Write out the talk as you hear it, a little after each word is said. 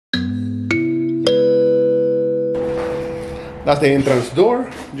That's the entrance door.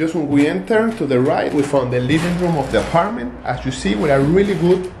 Just when we enter to the right, we found the living room of the apartment. As you see, with a really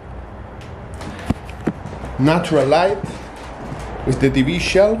good natural light, with the TV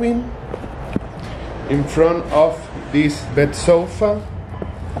shelving in front of this bed sofa.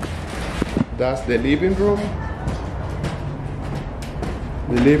 That's the living room.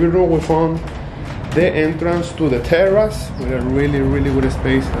 The living room, we found the entrance to the terrace with a really good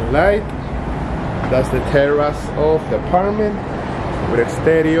space and light. That's the terrace of the apartment with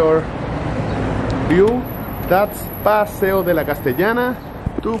exterior view. That's Paseo de la Castellana,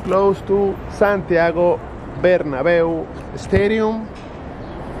 too close to Santiago Bernabeu Stadium.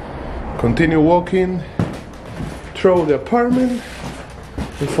 Continue walking through the apartment.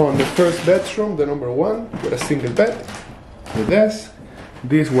 We found the first bedroom, the number 1, with a single bed, the desk,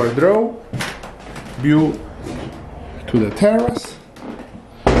 this wardrobe, view to the terrace.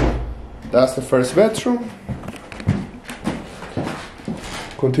 That's the first bedroom.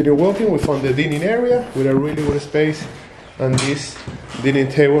 Continue walking, we found the dining area with a really good space and this dining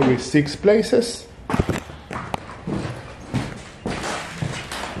table with 6 places.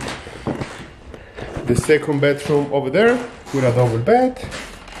 The second bedroom over there with a double bed.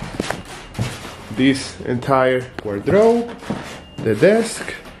 This entire wardrobe, the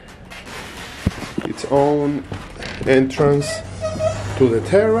desk, its own entrance to the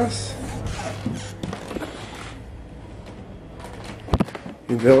terrace.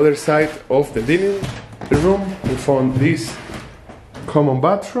 In the other side of the living room, we found this common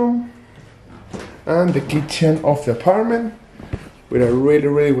bathroom and the kitchen of the apartment with a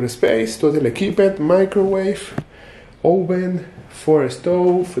really good space, totally equipped, microwave, oven, 4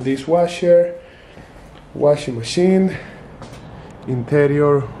 stove, dishwasher, washing machine,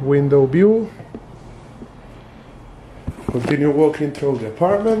 interior window view. Continue walking through the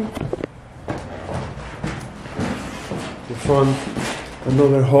apartment. We found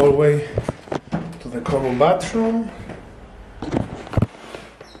another hallway to the common bathroom.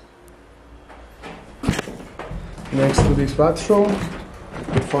 Next to this bathroom,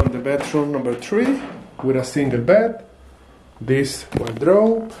 we found the bedroom number 3 with a single bed, this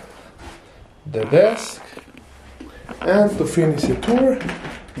wardrobe, the desk, and to finish the tour,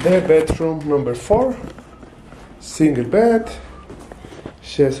 the bedroom number 4, single bed,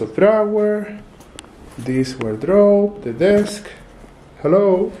 chest of drawer, this wardrobe, the desk,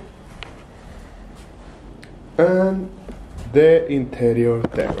 hello, and the interior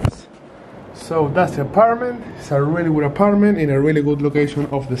terrace. So that's the apartment. It's a really good apartment in a really good location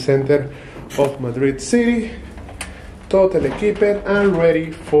of the center of Madrid city, totally equipped and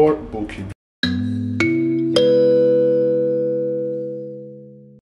ready for booking.